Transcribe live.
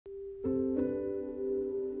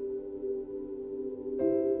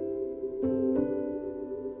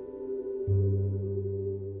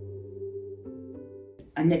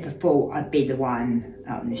I never thought I'd be the one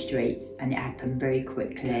out on the streets, and it happened very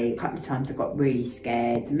quickly. A couple of times I got really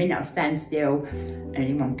scared. The minute I stand still and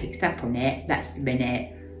anyone picks up on it, that's the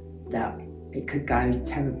minute that it could go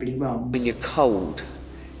terribly wrong. When you're cold,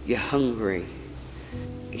 you're hungry,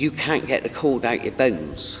 you can't get the cold out your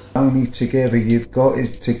bones. Only together you've got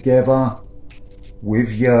is together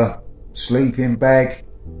with your sleeping bag,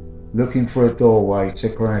 looking for a doorway to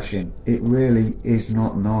crash in. It really is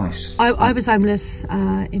not nice. I was homeless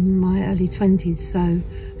in my early 20s, so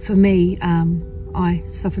for me, I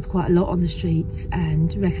suffered quite a lot on the streets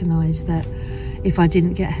and recognised that if I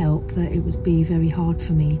didn't get help, that it would be very hard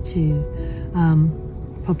for me to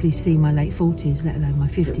probably see my late 40s, let alone my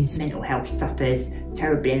 50s. Mental health suffers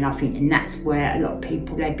terribly, and I think that's where a lot of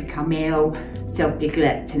people, they become ill,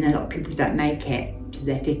 self-neglect, and a lot of people don't make it to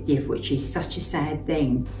their 50th, which is such a sad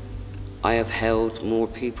thing. I have held more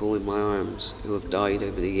people in my arms who have died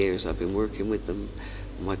over the years I've been working with them,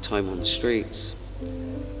 my time on the streets.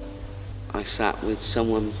 I sat with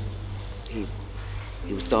someone, he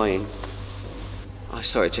was dying. I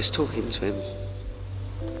started just talking to him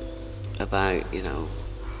about, you know,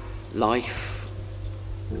 life,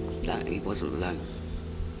 that he wasn't alone.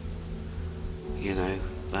 You know,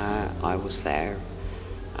 that I was there,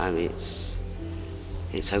 and it's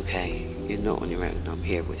okay, you're not on your own, I'm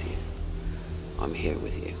here with you. I'm here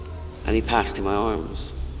with you. And he passed in my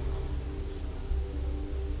arms.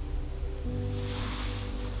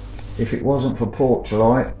 If it wasn't for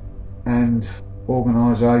Porchlight and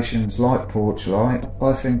organisations like Porchlight,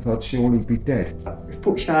 I think I'd surely be dead. If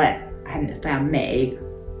Porchlight hadn't found me,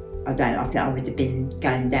 I think I would have been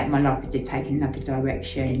going down, my life would have taken another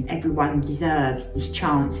direction. Everyone deserves this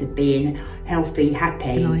chance of being healthy,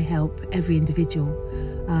 happy. And I help every individual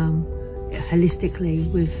holistically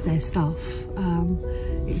with their stuff.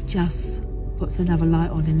 It just puts another light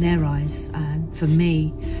on in their eyes, and for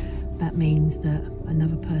me that means that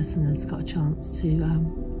another person has got a chance to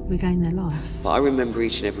regain their life. But I remember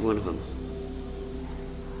each and every one of them.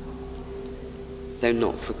 They're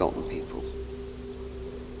not forgotten people.